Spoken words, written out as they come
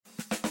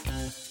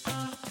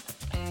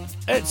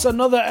It's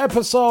another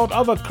episode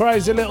of a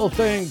crazy little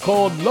thing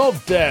called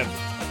Love Dev.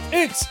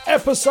 It's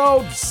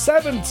episode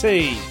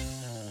 70,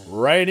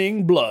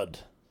 Raining Blood.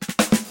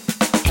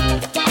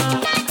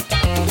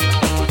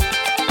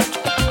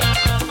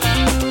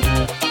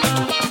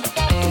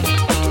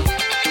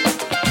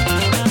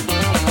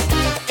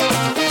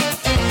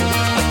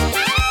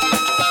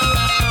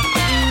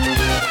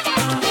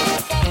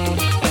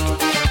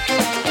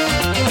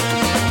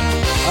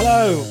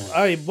 Hello,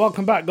 hey,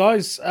 welcome back,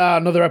 guys.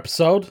 Another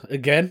episode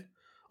again.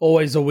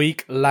 Always a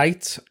week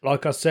late.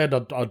 Like I said,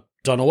 I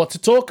don't know what to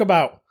talk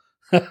about.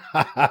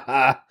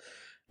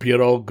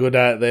 You're all good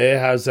out there.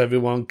 How's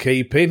everyone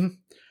keeping?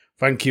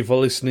 Thank you for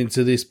listening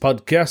to this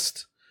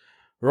podcast.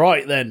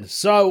 Right then,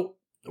 so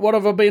what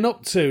have I been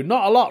up to?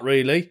 Not a lot,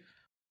 really.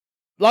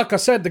 Like I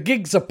said, the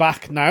gigs are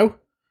back now.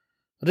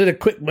 I did a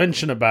quick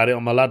mention about it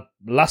on my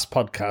last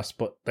podcast,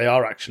 but they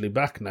are actually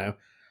back now.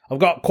 I've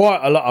got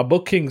quite a lot of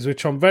bookings,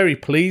 which I'm very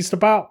pleased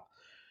about.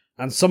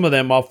 And some of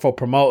them are for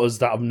promoters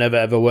that I've never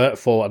ever worked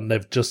for, and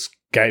they've just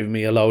gave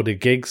me a load of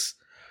gigs.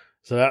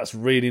 So that's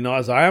really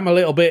nice. I am a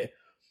little bit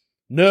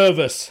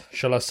nervous,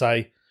 shall I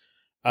say,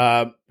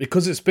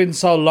 because it's been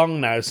so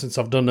long now since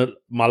I've done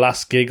my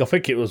last gig. I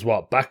think it was,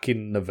 back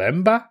in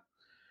November?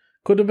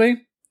 Could have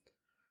been.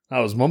 That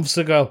was months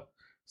ago.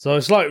 So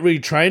it's like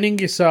retraining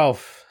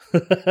yourself.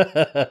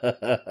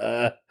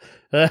 I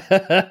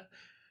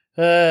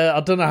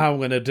don't know how I'm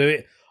going to do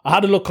it. I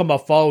had a look on my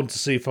phone to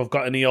see if I've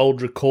got any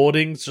old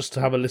recordings, just to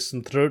have a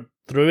listen through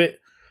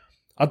it.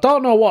 I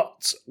don't know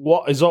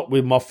what is up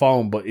with my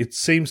phone, but it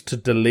seems to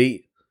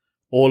delete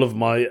all of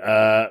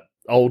my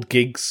old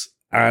gigs,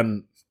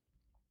 and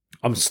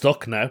I'm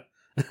stuck now.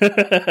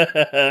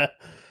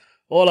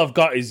 All I've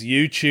got is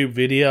YouTube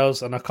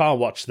videos, and I can't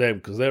watch them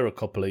because they're a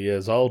couple of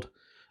years old.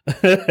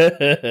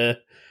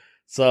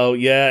 So,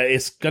 yeah,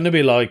 it's going to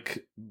be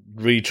like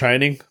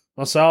retraining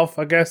myself,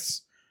 I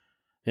guess.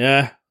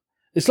 Yeah.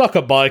 It's like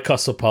a bike, I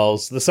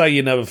suppose. They say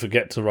you never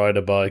forget to ride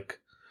a bike.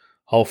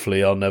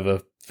 Hopefully I'll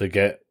never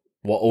forget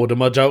what order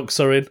my jokes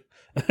are in.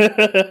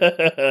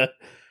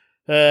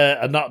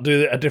 And not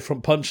do a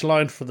different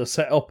punchline for the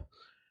setup,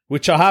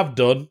 which I have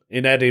done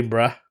in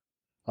Edinburgh.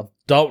 I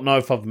don't know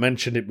if I've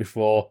mentioned it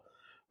before,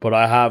 but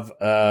I have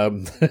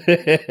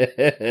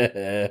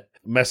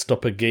messed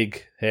up a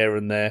gig here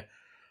and there.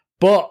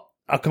 But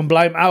I can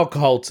blame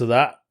alcohol to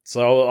that.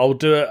 So I'll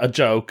do a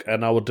joke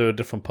and I will do a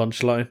different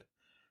punchline.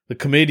 The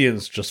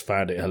comedians just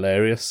found it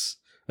hilarious.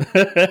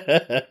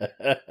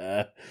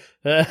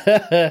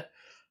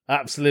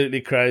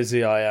 Absolutely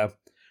crazy I am.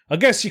 I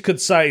guess you could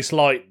say it's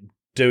like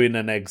doing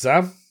an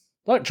exam.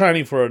 Like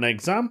training for an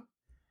exam.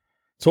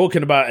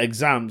 Talking about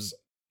exams,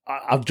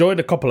 I've joined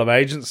a couple of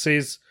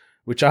agencies,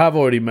 which I have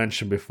already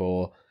mentioned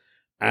before.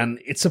 And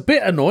it's a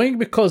bit annoying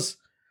because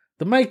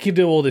they make you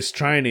do all this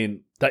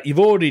training that you've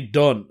already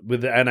done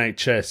with the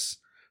NHS.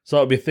 So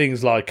it'll be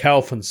things like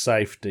health and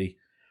safety,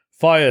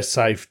 fire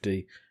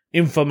safety,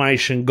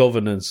 information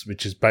governance,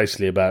 which is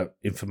basically about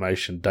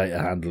information data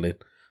handling,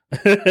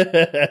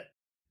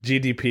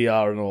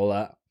 GDPR and all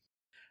that.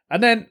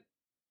 And then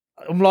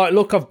I'm like,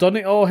 look, I've done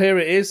it all. Here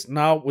it is.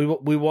 Now we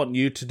want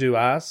you to do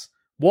ours.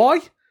 Why?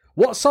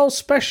 What's so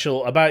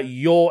special about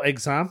your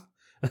exam?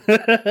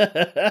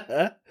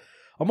 I'm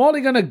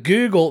only going to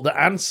Google the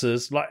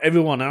answers like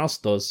everyone else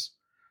does.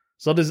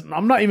 So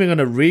I'm not even going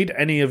to read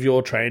any of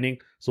your training.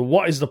 So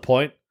what is the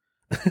point?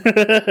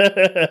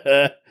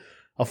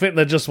 I think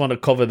they just want to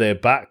cover their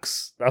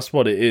backs. That's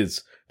what it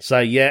is.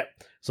 Say, yeah.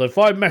 So if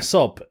I mess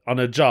up on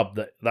a job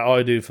that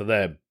I do for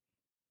them,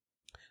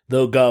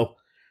 they'll go,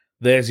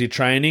 there's your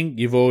training.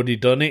 You've already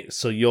done it.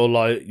 So you're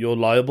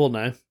liable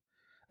now.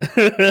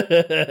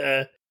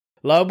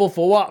 Liable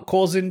for what?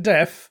 Causing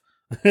death?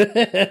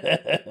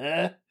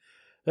 Oh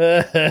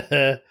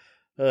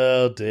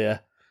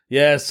dear.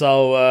 Yeah,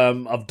 so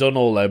I've done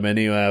all them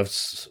anyway.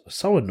 It's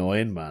so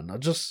annoying, man.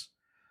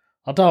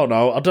 I don't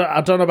know. I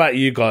don't know about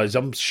you guys.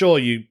 I'm sure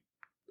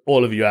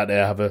all of you out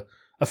there have a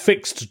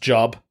fixed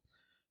job,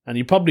 and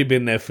you've probably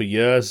been there for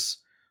years.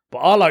 But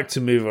I like to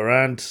move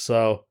around,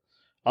 so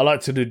I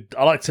like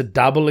to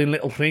dabble in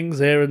little things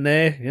here and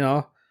there, you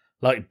know,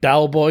 like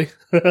Dal Boy,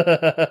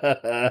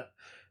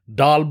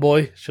 Dal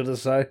Boy, should I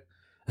say?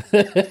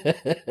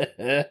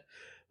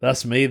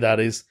 That's me. That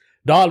is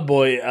Dal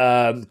Boy.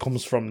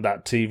 Comes from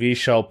that TV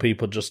show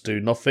People Just Do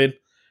Nothing.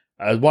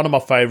 One of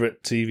my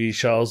favourite TV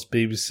shows,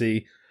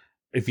 BBC.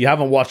 If you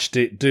haven't watched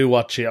it, do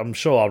watch it. I'm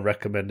sure I've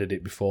recommended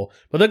it before.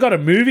 But they've got a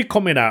movie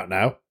coming out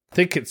now. I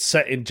think it's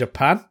set in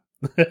Japan.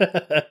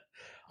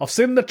 I've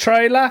seen the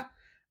trailer,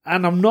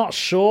 and I'm not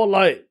sure.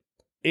 Like,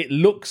 it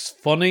looks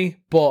funny,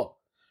 but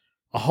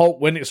I hope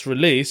when it's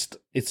released,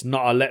 it's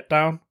not a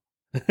letdown.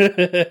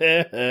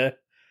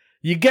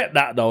 You get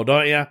that, though,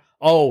 don't you?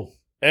 Oh,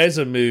 here's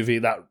a movie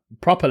that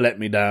proper let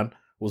me down.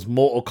 Was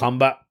Mortal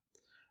Kombat.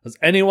 Has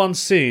anyone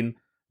seen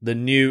the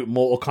new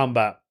Mortal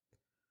Kombat?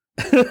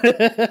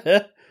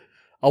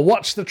 I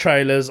watched the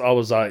trailers. I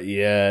was like,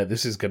 yeah,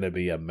 this is going to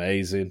be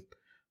amazing.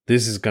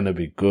 This is going to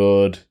be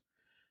good.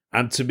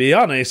 And to be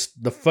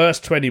honest, the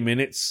first 20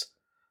 minutes,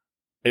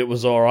 it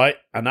was all right.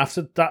 And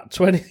after that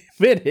 20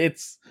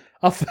 minutes,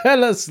 I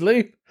fell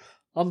asleep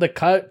on the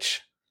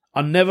couch.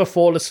 I never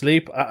fall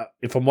asleep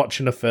if I'm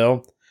watching a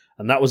film.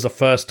 And that was the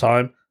first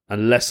time,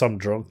 unless I'm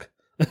drunk.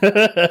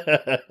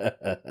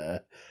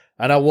 And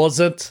I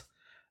wasn't.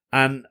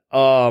 And,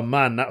 oh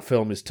man, that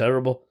film is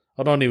terrible.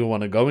 I don't even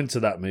want to go into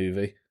that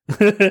movie.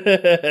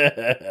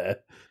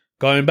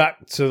 Going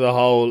back to the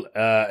whole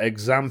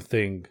exam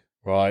thing,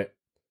 right?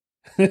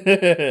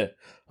 I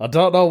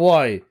don't know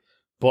why,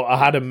 but I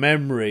had a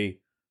memory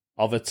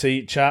of a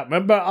teacher.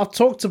 Remember, I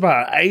talked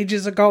about it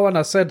ages ago, and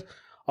I said,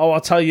 "Oh,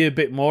 I'll tell you a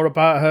bit more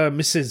about her,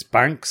 Mrs.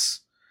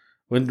 Banks."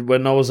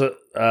 When I was at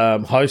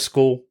high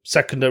school,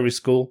 secondary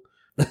school,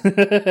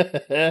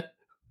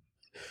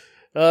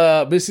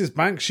 Mrs.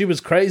 Banks, she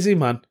was crazy,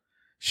 man.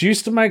 She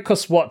used to make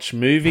us watch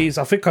movies.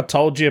 I think I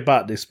told you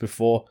about this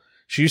before.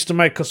 She used to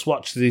make us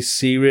watch these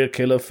serial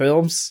killer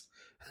films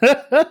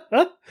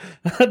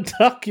and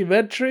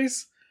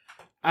documentaries.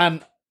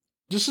 And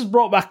this has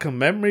brought back a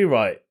memory,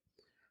 right?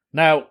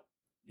 Now,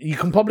 you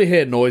can probably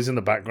hear noise in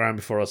the background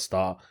before I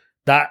start.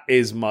 That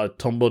is my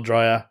tumble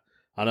dryer.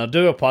 And I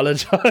do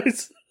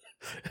apologise.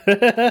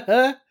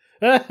 If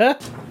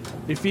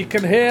you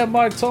can hear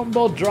my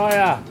tumble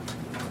dryer,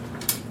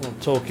 I'm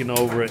talking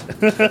over it.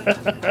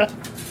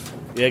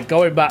 Yeah,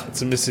 going back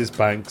to Mrs.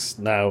 Banks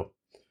now.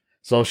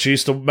 So she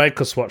used to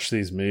make us watch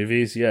these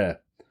movies, yeah.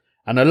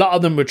 And a lot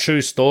of them were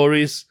true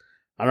stories.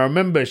 And I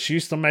remember she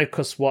used to make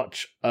us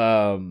watch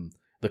The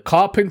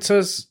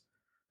Carpenters,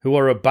 who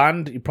are a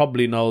band. You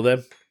probably know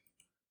them.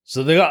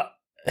 So they got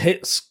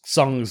hit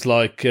songs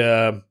like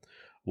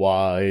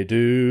Why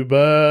Do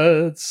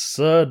Birds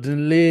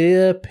Suddenly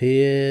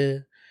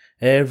Appear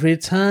Every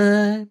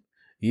Time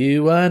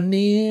You Are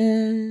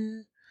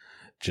Near?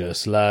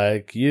 Just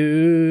like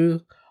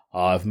you,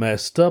 I've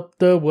messed up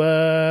the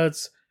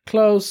words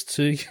close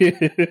to you.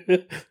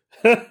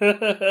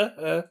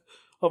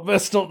 I've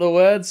messed up the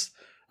words,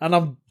 and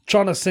I'm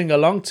trying to sing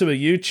along to a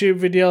YouTube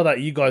video that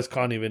you guys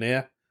can't even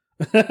hear.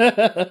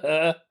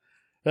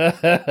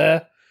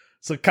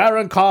 So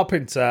Karen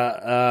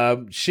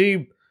Carpenter,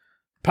 she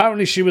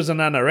was an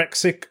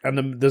anorexic,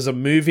 and there's a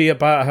movie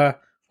about her.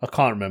 I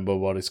can't remember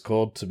what it's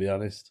called, to be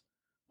honest.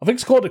 I think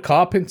it's called The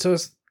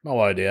Carpenters.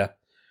 No idea.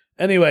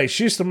 Anyway,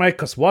 she used to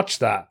make us watch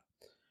that.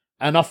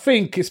 And I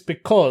think it's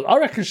because, I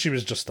reckon she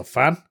was just a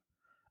fan.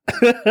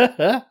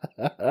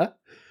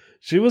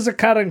 She was a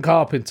Karen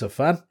Carpenter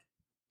fan.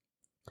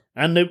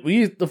 And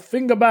the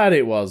thing about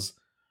it was,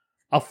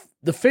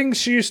 the things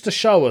she used to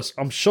show us,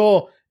 I'm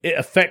sure it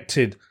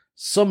affected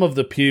some of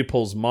the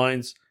pupils'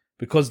 minds.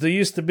 Because there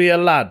used to be a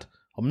lad,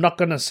 I'm not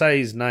going to say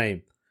his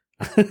name.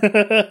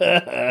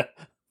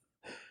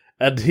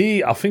 And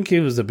I think he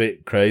was a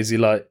bit crazy.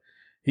 Like,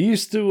 he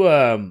used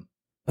to,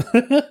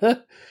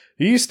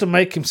 he used to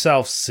make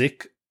himself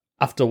sick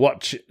after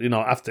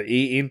after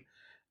eating.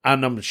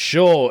 And I'm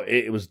sure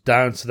it was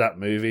down to that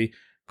movie.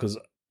 Because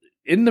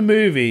in the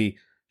movie,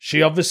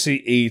 she obviously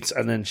eats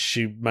and then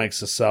she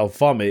makes herself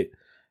vomit.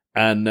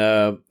 And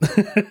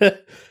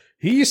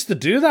he used to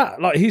do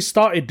that. Like, he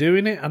started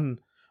doing it, and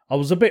I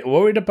was a bit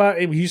worried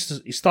about him. He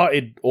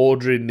started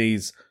ordering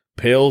these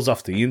pills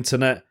off the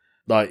internet,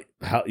 like,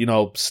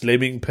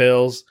 slimming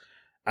pills.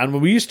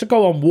 And we used to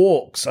go on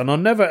walks, and I'll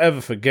never ever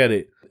forget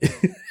it.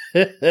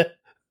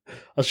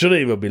 I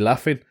shouldn't even be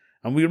laughing.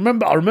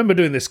 And I remember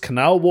doing this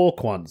canal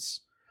walk once,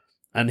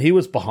 and he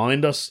was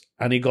behind us,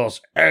 and he goes,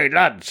 "Hey,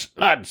 lads,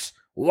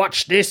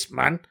 watch this,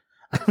 man."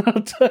 And I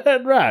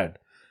turned round,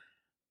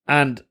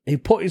 and he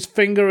put his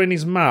finger in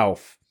his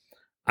mouth,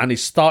 and he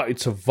started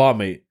to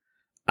vomit,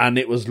 and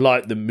it was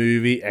like the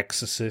movie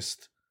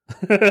Exorcist.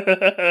 You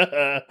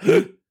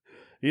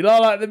know,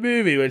 like the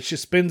movie when she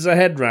spins her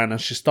head round and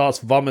she starts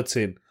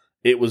vomiting.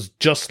 It was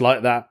just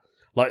like that.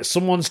 Like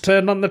someone's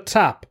turned on the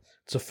tap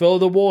to fill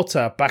the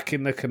water back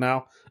in the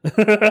canal.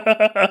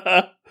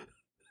 I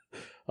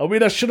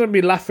mean, I shouldn't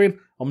be laughing.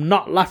 I'm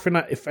not laughing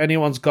at if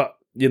anyone's got,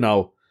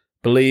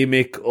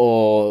 bulimic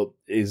or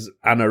is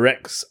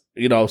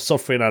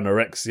suffering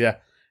anorexia.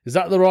 Is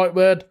that the right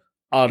word?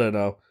 I don't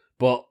know.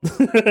 But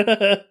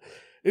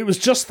it was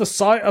just the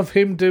sight of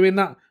him doing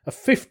that. A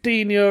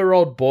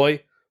 15-year-old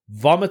boy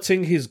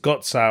vomiting his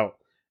guts out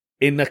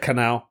in the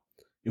canal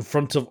in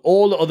front of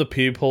all the other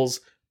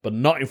pupils, but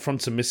not in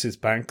front of Mrs.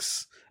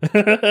 Banks.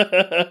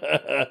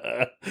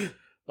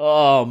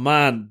 Oh,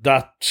 man,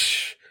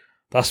 that's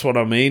what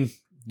I mean,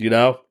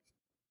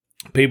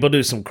 People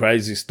do some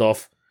crazy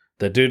stuff.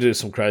 They do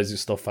some crazy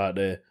stuff out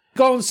there.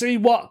 Go and see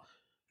what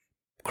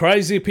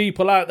crazy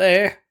people out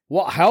there,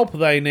 what help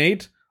they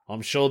need.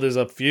 I'm sure there's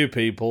a few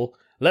people.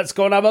 Let's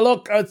go and have a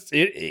look.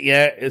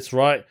 Yeah, it's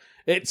right.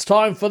 It's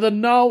time for the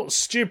No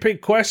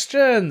Stupid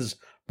Questions,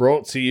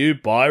 brought to you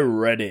by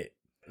Reddit.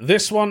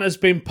 This one has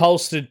been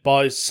posted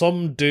by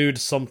some dude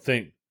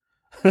something.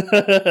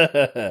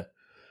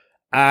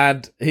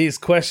 And his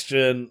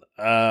question,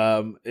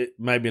 it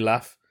made me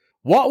laugh.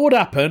 What would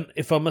happen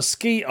if a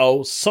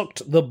mosquito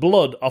sucked the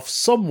blood off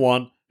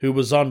someone who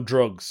was on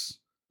drugs?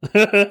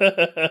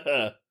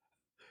 And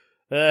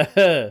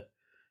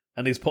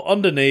he's put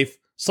underneath,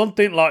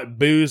 something like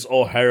booze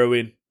or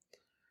heroin.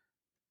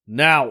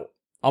 Now,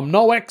 I'm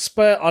no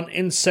expert on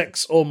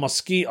insects or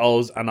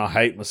mosquitoes, and I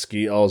hate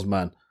mosquitoes,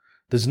 man.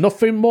 There's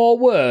nothing more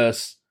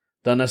worse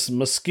than a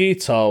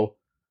mosquito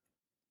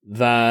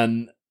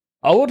than...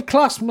 I would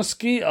class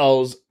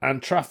mosquitoes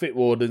and traffic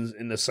wardens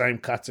in the same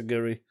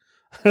category.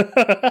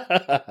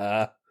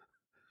 I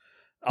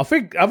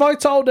think, have I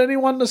told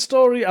anyone the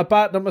story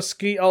about the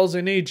mosquitoes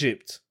in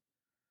Egypt?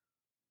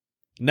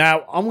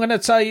 Now, I'm going to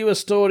tell you a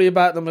story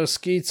about the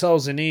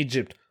mosquitoes in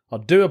Egypt. I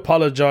do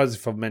apologise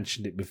if I've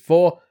mentioned it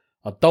before.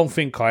 I don't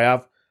think I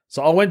have.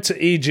 So I went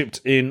to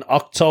Egypt in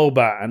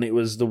October, and it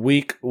was the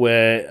week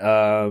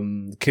where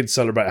kids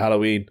celebrate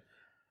Halloween.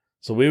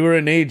 So we were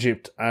in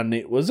Egypt, and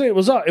it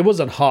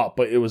wasn't hot,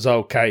 but it was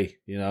okay,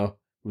 you know.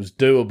 It was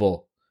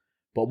doable.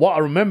 But what I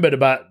remembered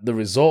about the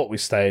resort we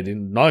stayed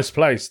in, nice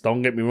place,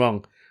 don't get me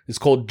wrong, it's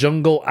called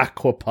Jungle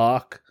Aqua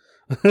Park.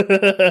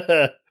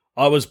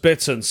 I was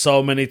bitten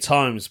so many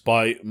times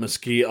by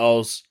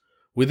mosquitoes.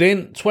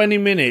 Within 20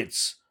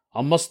 minutes,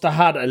 I must have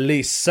had at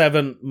least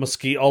 7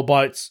 mosquito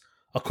bites.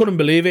 I couldn't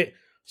believe it.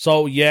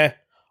 So yeah,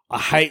 I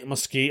hate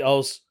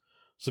mosquitoes.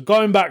 So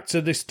going back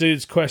to this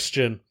dude's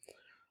question,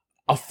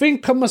 I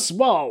think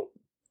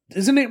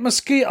isn't it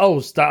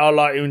mosquitoes that are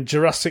like in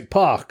Jurassic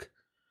Park?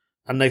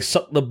 And they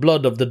suck the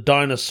blood of the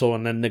dinosaur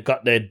and then they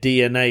got their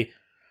DNA.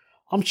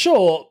 I'm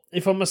sure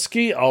if a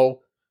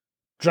mosquito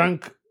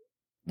drank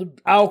the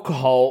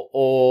alcohol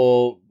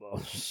or...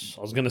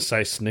 I was going to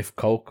say sniff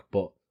coke,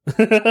 but...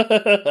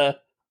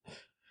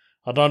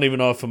 I don't even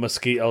know if a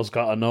mosquito's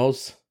got a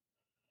nose.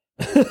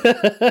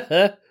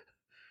 It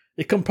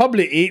can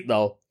probably eat,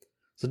 though.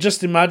 So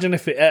just imagine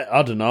if it ate,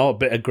 I don't know, a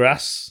bit of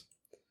grass.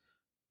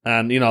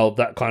 And, you know,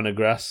 that kind of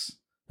grass.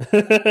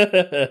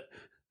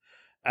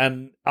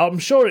 And I'm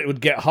sure it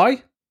would get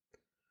high.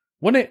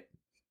 Wouldn't it?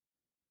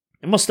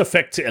 It must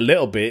affect it a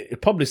little bit.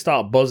 It'd probably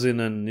start buzzing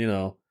and, you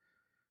know,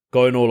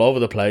 going all over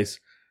the place.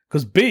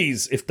 Because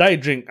bees, if they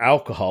drink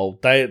alcohol,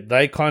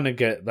 they kind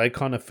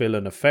of feel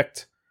an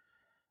effect.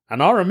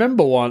 And I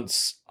remember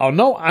once, I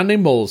know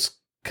animals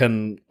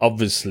can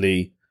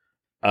obviously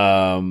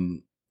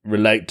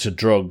relate to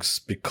drugs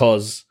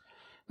because...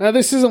 Now,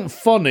 this isn't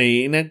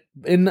funny, not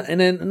in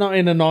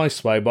a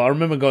nice way, but I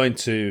remember going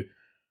to,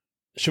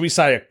 should we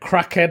say, a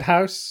crackhead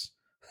house?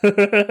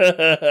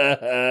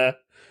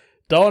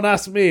 Don't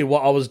ask me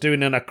what I was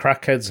doing in a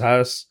crackhead's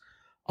house.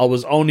 I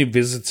was only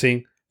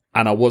visiting,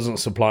 and I wasn't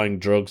supplying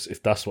drugs,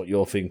 if that's what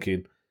you're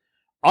thinking.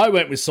 I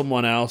went with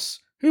someone else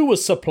who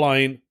was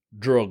supplying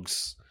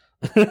drugs.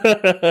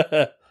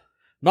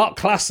 Not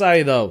Class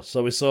A, though,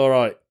 so it's all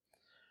right.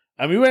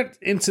 And we went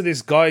into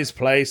this guy's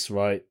place,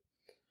 right?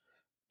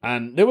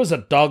 And there was a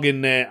dog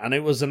in there, and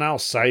it was an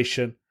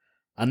Alsatian.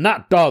 And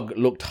that dog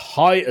looked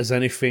high as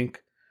anything.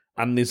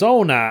 And his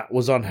owner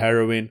was on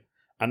heroin.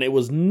 And it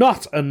was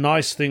not a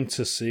nice thing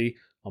to see.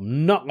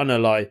 I'm not going to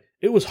lie.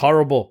 It was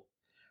horrible.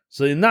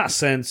 So in that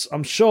sense,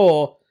 I'm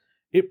sure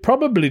it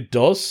probably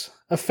does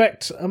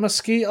affect a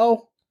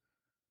mosquito.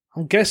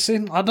 I'm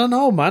guessing. I don't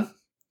know, man.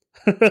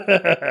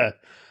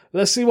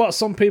 Let's see what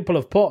some people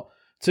have put.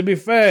 To be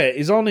fair,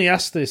 he's only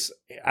asked this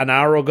an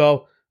hour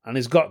ago. And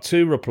he's got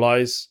 2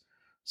 replies.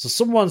 So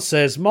someone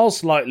says,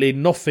 most likely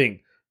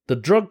nothing. The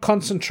drug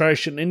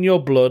concentration in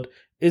your blood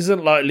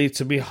isn't likely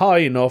to be high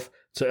enough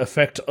to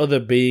affect other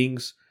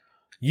beings.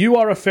 You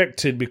are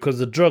affected because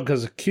the drug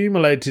has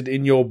accumulated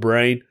in your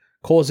brain,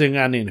 causing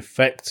an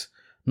effect,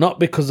 not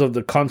because of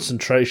the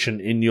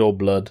concentration in your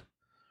blood.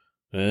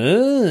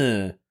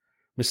 Mr.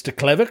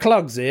 Clever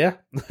Clogs here.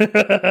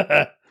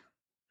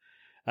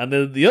 And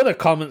then the other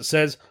comment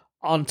says,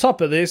 on top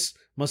of this,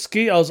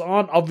 mosquitoes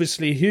aren't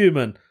obviously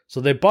human, so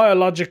their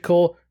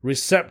biological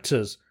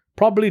receptors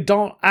probably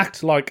don't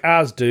act like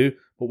ours do,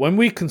 but when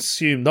we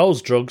consume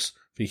those drugs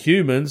for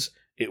humans,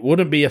 it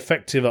wouldn't be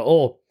effective at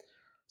all.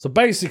 So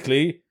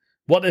basically,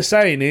 what they're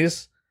saying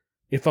is,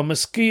 if a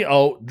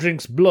mosquito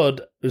drinks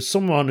blood of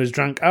someone who's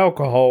drank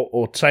alcohol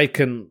or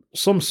taken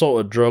some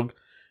sort of drug,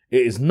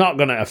 it is not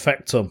going to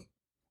affect them.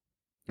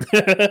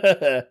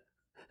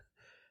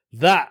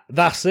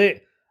 That's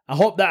it. I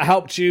hope that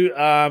helped you,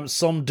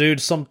 some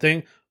dude,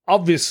 something.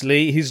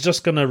 Obviously, he's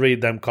just going to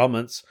read them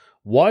comments.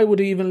 Why would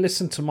he even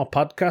listen to my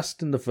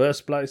podcast in the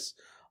first place?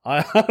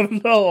 I have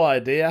no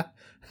idea.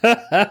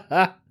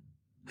 But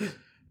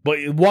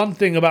one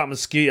thing about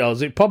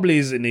mosquitoes, it probably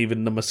isn't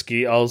even the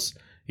mosquitoes.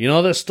 You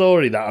know the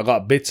story that I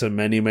got bitten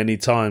many, many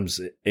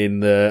times in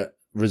the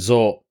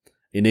resort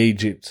in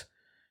Egypt?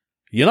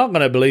 You're not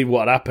going to believe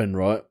what happened,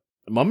 right?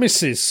 My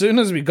missus, as soon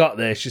as we got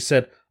there, she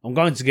said, I'm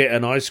going to get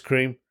an ice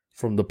cream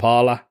from the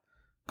parlour.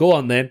 Go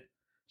on then.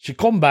 She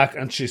come back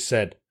and she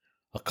said,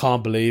 I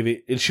can't believe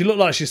it. And she looked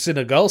like she'd seen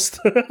a ghost.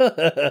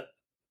 Oh,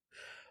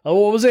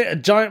 what was it? A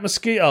giant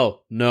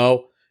mosquito?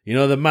 No. You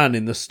know the man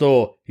in the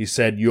store? He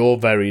said, you're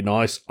very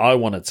nice. I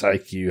want to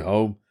take you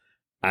home.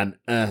 And,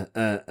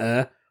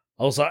 I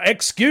was like,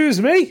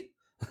 excuse me?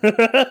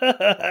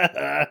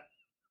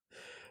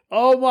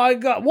 Oh my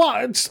God.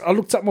 What? I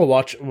looked at my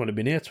watch. I've only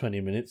been here 20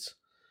 minutes.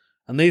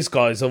 And these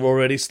guys have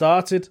already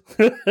started.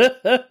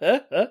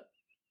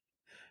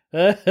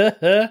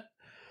 So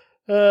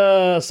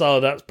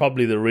that's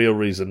probably the real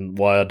reason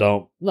why I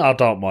don't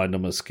mind a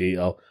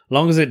mosquito, as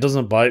long as it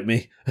doesn't bite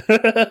me.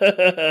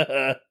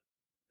 But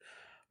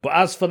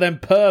as for them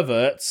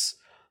perverts,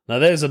 now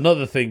there's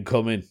another thing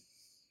coming.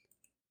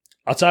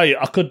 I tell you,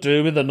 I could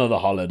do with another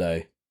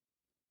holiday.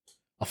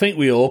 I think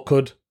we all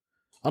could.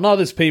 I know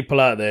there's people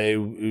out there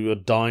who are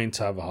dying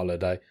to have a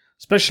holiday,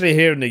 especially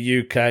here in the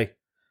UK.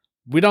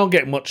 We don't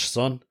get much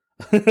sun.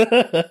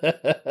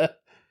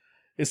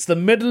 It's the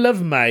middle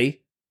of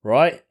May,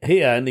 right,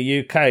 here in the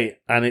UK,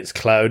 and it's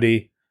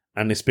cloudy,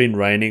 and it's been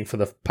raining for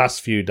the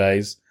past few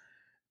days.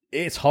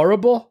 It's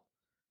horrible.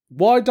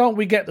 Why don't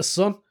we get the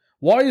sun?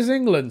 Why is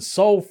England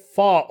so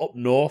far up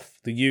north,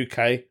 the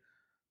UK?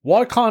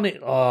 Why can't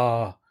it...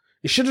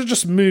 it should have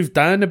just moved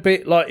down a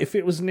bit. Like, if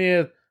it was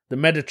near the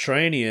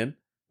Mediterranean,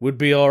 we'd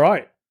be all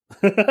right.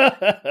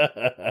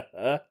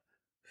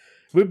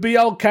 We'd be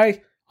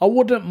okay. I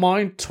wouldn't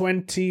mind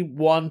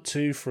 21,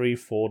 2, 3,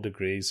 4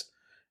 degrees.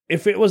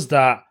 If it was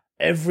that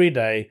every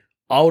day,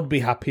 I would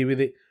be happy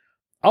with it.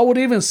 I would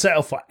even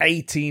settle for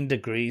 18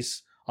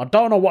 degrees. I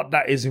don't know what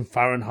that is in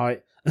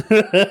Fahrenheit.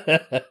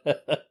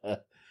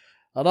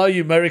 I know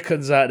you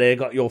Americans out there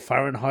got your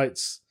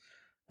Fahrenheits.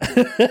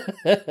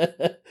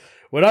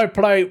 When I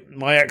play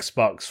my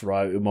Xbox,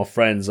 right, with my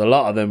friends, a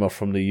lot of them are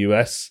from the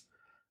US,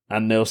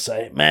 and they'll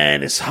say,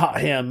 "Man, it's hot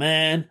here,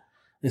 man.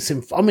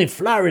 I'm in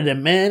Florida,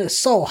 man. It's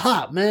so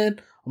hot, man."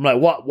 I'm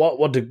like,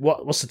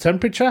 what's the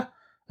temperature?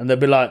 And they'll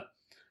be like,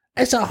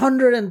 "It's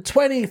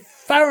 120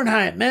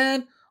 Fahrenheit,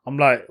 man." I'm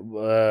like,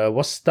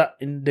 what's that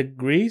in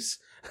degrees?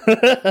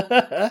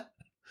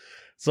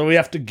 So we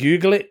have to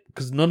Google it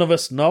because none of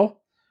us know.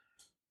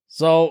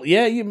 So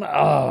yeah,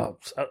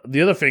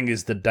 the other thing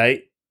is the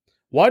date.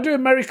 Why do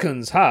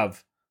Americans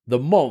have the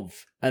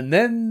month and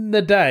then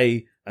the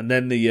day and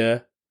then the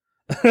year?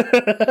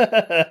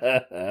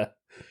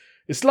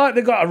 It's like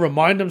they got to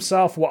remind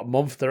themselves what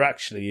month they're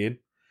actually in.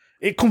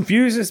 It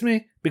confuses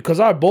me because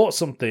I bought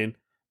something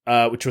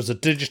which was a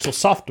digital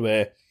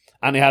software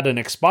and it had an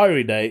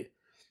expiry date.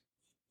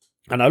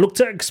 And I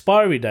looked at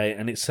expiry date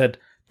and it said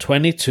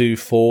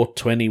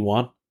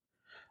 22/4/21.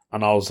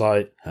 And I was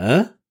like,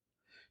 huh?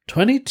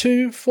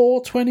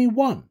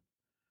 22/4/21?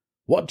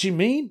 What do you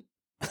mean?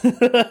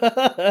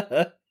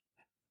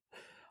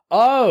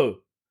 Oh,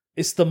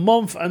 it's the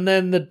month and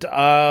then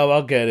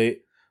I get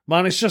it.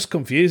 Man, it's just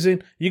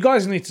confusing. You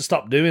guys need to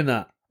stop doing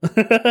that.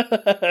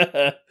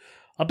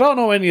 I don't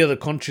know any other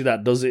country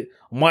that does it.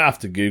 I might have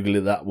to Google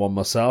it, that one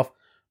myself.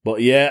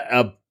 But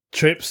yeah,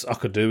 trips, I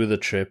could do with a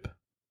trip.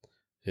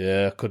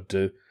 Yeah, I could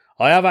do.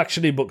 I have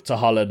actually booked a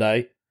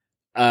holiday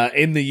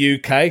in the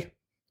UK.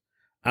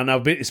 And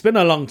it's been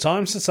a long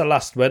time since I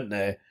last went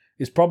there.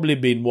 It's probably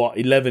been,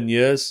 11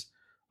 years?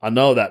 I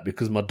know that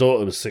because my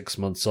daughter was 6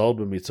 months old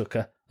when we took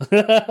her.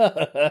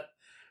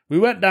 We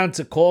went down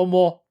to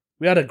Cornwall.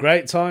 We had a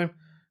great time.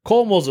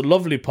 Cornwall's a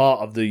lovely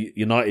part of the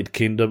United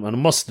Kingdom, and I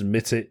must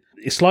admit it,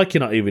 it's like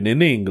you're not even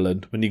in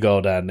England when you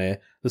go down there.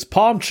 There's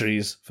palm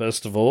trees,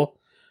 first of all.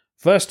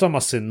 First time I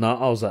seen that,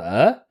 I was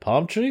like,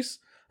 palm trees?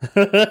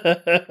 Not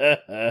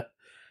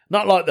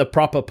like the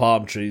proper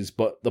palm trees,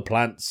 but the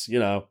plants,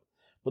 But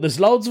there's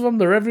loads of them,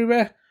 they're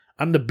everywhere.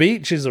 And the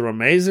beaches are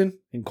amazing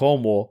in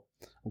Cornwall.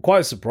 I'm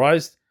quite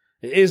surprised.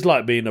 It is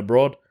like being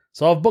abroad.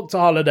 So I've booked a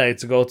holiday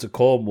to go to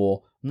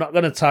Cornwall. I'm not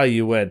going to tell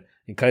you when,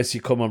 in case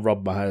you come and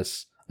rob my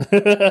house.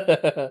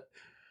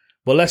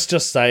 But let's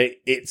just say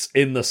it's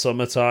in the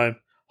summertime.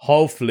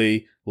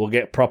 Hopefully we'll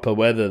get proper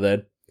weather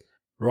then.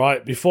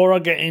 Right, before I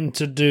get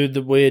into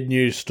the weird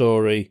news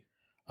story,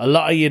 a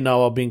lot of you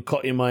know I've been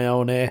cutting my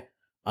own hair.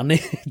 I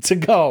need to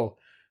go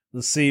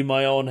and see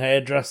my own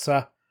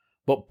hairdresser.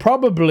 But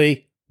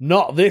probably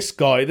not this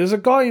guy. There's a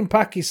guy in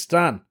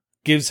Pakistan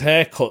gives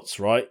haircuts,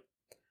 right?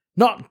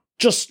 Not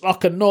just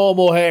like a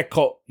normal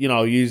haircut,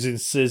 using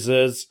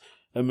scissors,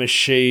 a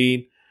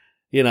machine,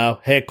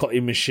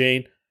 haircutting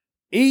machine.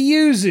 He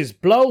uses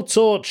blow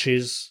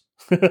torches,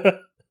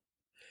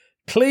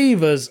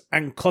 cleavers,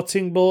 and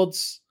cutting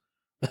boards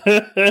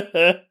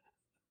in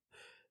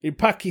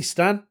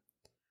Pakistan.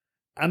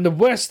 And the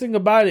worst thing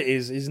about it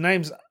is his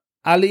name's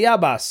Ali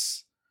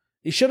Abbas.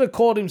 He should have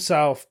called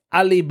himself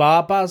Ali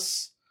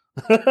Barbas.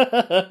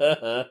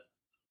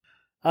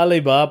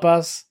 Ali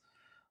Barbas.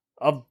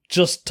 I've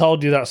just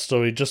told you that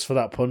story just for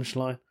that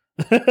punchline.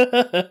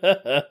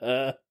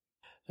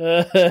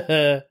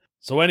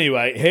 So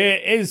anyway, here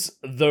is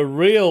the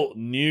real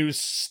news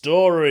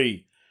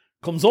story.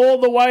 Comes all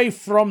the way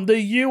from the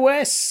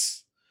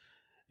US.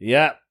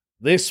 Yeah,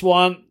 this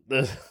one...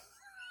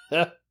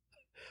 I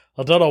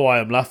don't know why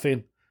I'm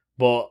laughing,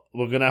 but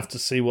we're going to have to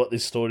see what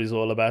this story is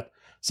all about.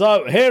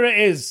 So here it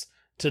is.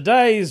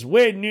 Today's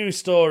weird news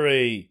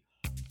story.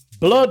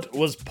 Blood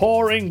was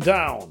pouring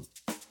down.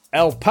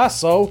 El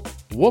Paso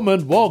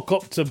woman woke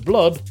up to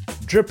blood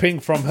dripping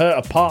from her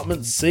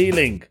apartment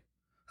ceiling.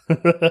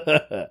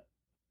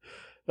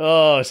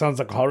 Oh, it sounds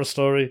like a horror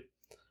story.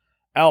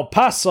 El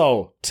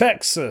Paso,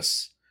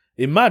 Texas.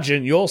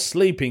 Imagine you're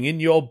sleeping in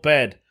your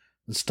bed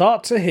and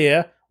start to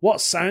hear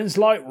what sounds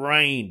like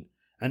rain.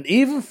 and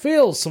even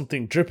feel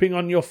something dripping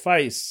on your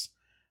face.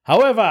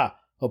 However,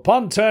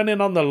 upon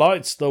turning on the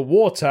lights, the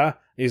water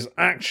is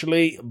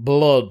actually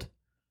blood.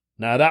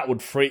 Now that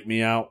would freak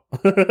me out.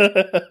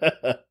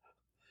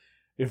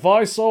 If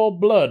I saw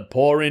blood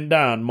pouring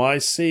down my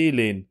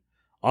ceiling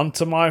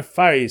onto my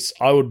face,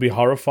 I would be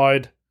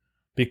horrified,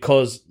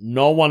 because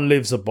no one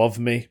lives above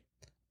me.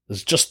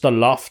 There's just a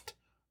loft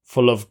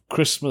full of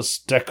Christmas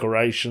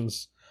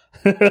decorations.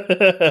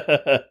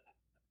 And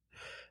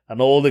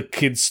all the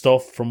kids'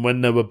 stuff from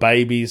when they were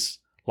babies,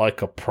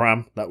 like a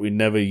pram that we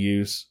never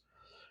use.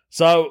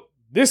 So,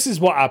 this is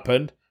what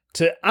happened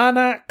to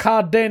Ana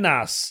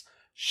Cardenas.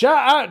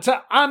 Shout out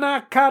to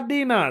Ana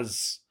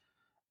Cardenas.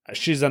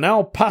 She's an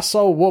El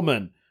Paso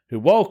woman who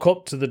woke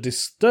up to the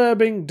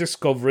disturbing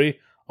discovery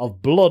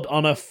of blood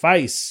on her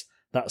face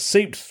that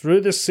seeped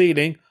through the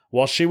ceiling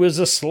while she was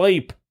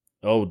asleep.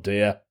 Oh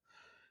dear.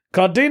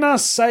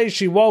 Cardenas says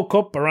she woke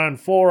up around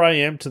 4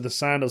 a.m. to the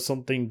sound of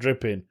something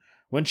dripping.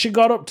 When she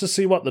got up to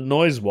see what the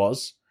noise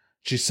was,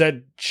 she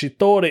said she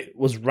thought it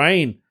was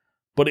rain,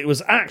 but it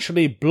was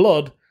actually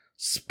blood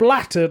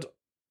splattered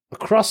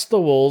across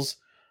the walls,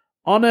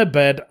 on her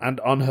bed and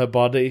on her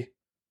body.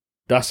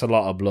 That's a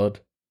lot of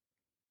blood.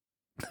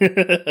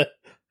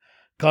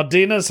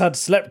 Cardenas had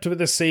slept with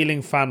the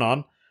ceiling fan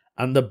on,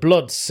 and the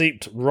blood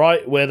seeped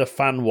right where the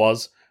fan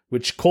was,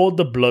 which caused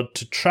the blood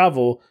to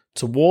travel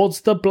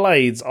towards the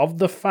blades of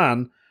the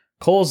fan,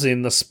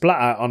 causing the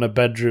splatter on her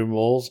bedroom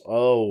walls.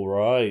 Oh,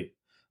 right.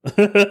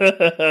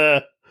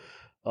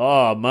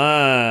 Oh,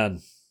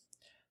 man.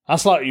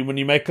 That's like when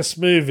you make a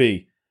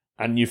smoothie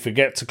and you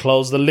forget to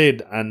close the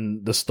lid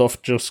and the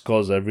stuff just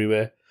goes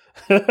everywhere.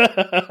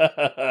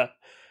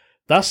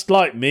 That's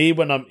like me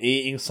when I'm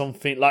eating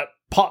something like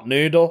pot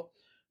noodle.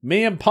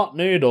 Me and pot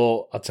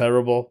noodle are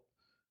terrible.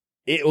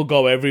 It'll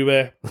go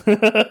everywhere.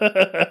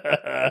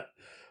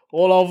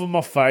 All over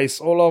my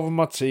face, all over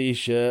my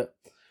t-shirt.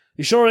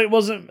 You sure it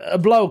wasn't a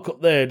bloke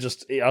up there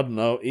just, I don't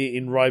know,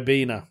 eating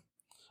Ribena?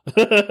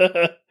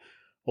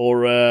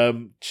 Or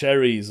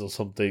cherries or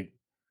something.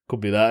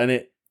 Could be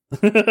that,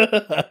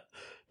 innit?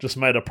 Just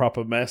made a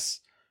proper mess.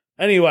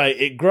 Anyway,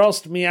 it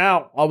grossed me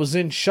out. I was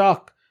in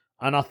shock.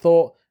 And I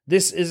thought,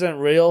 this isn't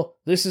real.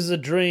 This is a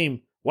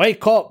dream.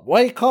 Wake up,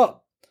 wake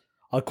up.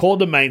 I called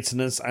the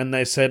maintenance and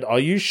they said, are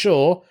you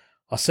sure?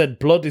 I said,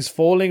 blood is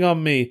falling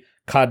on me.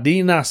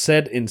 Cardenas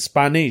said in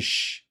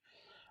Spanish.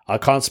 I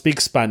can't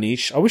speak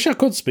Spanish. I wish I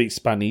could speak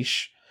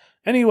Spanish.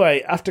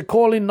 Anyway, after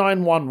calling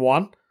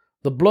 911,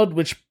 the blood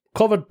which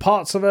covered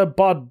parts of her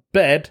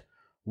bed,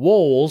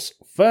 walls,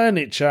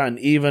 furniture and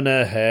even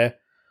her hair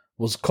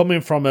was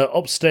coming from her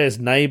upstairs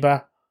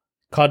neighbour.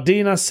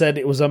 Cardenas said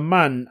it was a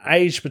man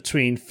aged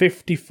between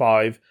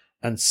 55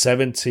 and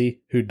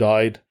 70 who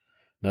died.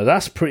 Now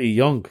that's pretty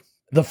young.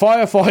 The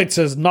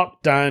firefighters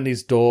knocked down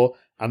his door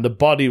and the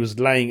body was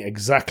laying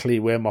exactly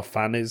where my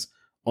fan is,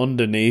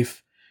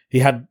 underneath. He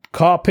had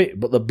carpet,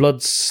 but the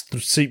blood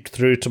seeped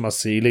through to my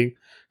ceiling,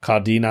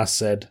 Cardenas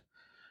said.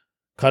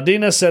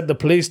 Cardenas said the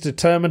police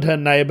determined her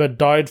neighbour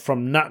died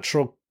from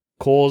natural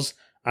cause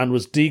and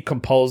was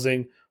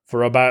decomposing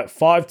for about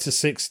 5 to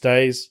 6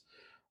 days.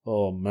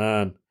 Oh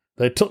man.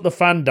 They took the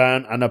fan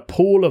down and a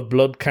pool of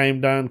blood came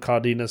down,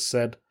 Cardenas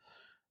said.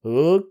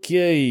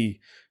 Okay.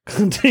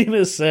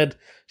 Cardenas said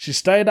she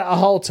stayed at a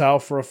hotel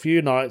for a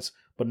few nights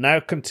but now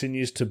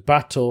continues to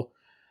battle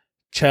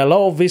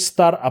Chelo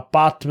Vista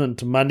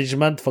apartment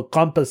management for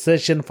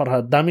compensation for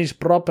her damaged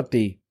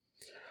property.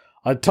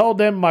 I told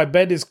them my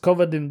bed is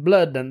covered in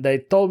blood and they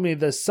told me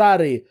they're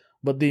sorry,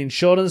 but the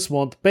insurance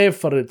won't pay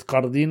for it,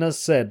 Cardenas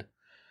said.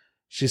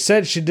 She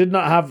said she did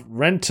not have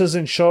renter's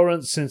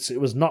insurance since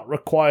it was not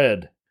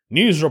required.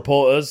 News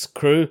reporters'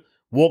 crew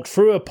walked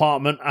through her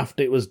apartment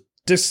after it was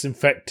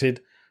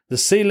disinfected. The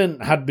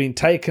ceiling had been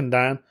taken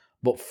down,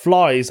 but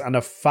flies and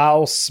a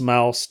foul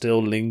smell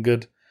still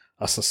lingered.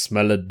 That's a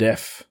smell of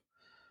death.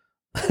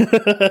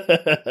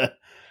 The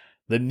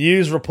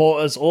news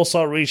reporters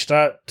also reached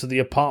out to the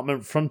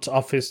apartment front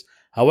office,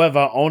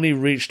 however, only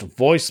reached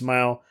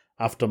voicemail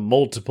after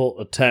multiple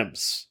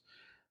attempts.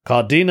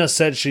 Cardenas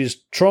said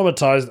she's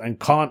traumatized and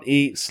can't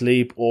eat,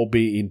 sleep, or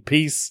be in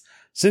peace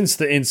since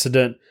the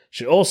incident.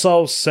 She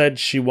also said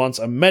she wants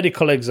a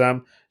medical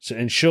exam to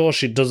ensure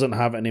she doesn't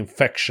have an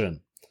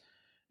infection.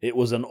 It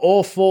was an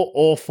awful,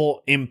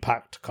 awful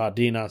impact,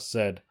 Cardenas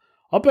said.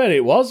 I bet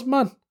it was,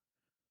 man.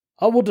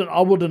 I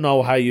wouldn't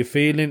know how you're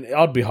feeling.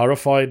 I'd be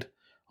horrified.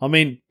 I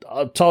mean,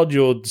 I've told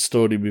you the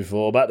story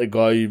before about the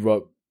guy who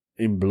wrote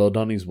in blood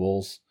on his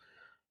walls.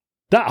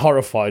 That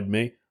horrified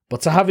me.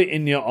 But to have it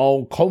in your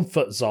own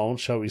comfort zone,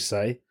 shall we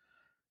say,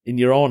 in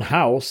your own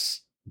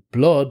house,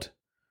 blood,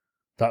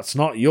 that's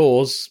not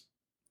yours.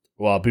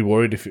 Well, I'd be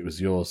worried if it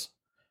was yours.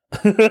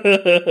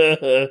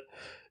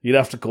 You'd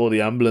have to call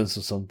the ambulance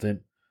or something.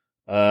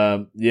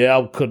 Yeah,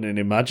 I couldn't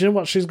imagine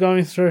what she's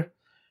going through.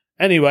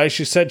 Anyway,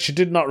 she said she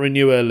did not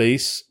renew her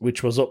lease,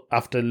 which was up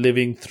after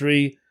living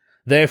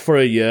there for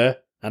a year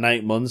and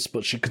 8 months,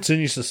 but she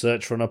continues to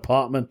search for an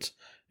apartment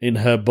in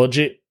her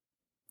budget.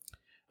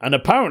 And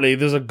apparently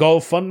there's a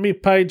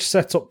GoFundMe page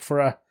set up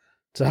for her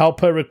to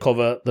help her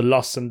recover the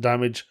loss and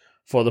damage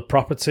for the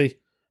property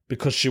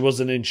because she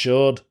wasn't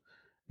insured.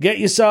 Get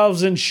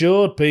yourselves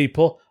insured,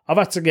 people. I've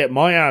had to get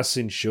my house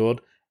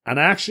insured, and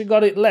I actually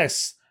got it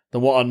less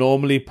than what I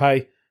normally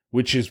pay,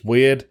 which is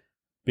weird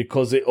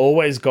because it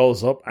always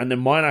goes up, and then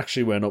mine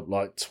actually went up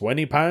like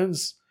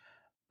 £20,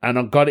 and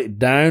I got it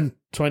down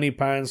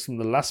 £20 from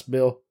the last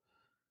bill.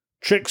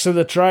 Tricks of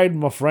the trade,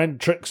 my friend,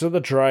 tricks of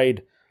the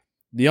trade.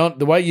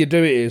 The way you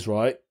do it is,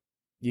 right,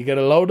 you get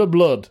a load of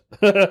blood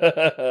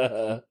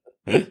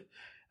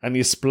and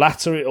you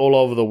splatter it all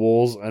over the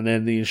walls, and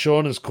then the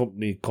insurance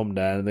company come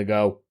down and they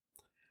go,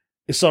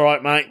 "It's all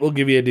right, mate, we'll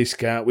give you a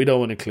discount. We don't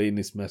want to clean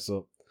this mess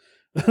up."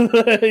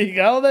 There you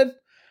go, then.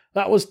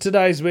 That was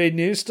today's weird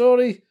news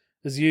story,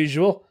 as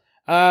usual.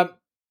 End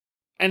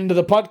of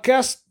the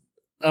podcast.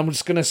 I'm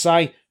just going to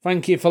say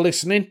thank you for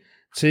listening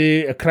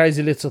to a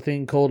crazy little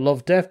thing called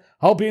Love Death.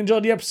 Hope you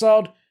enjoyed the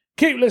episode.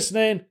 Keep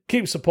listening,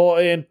 keep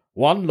supporting.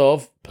 One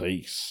love,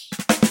 peace.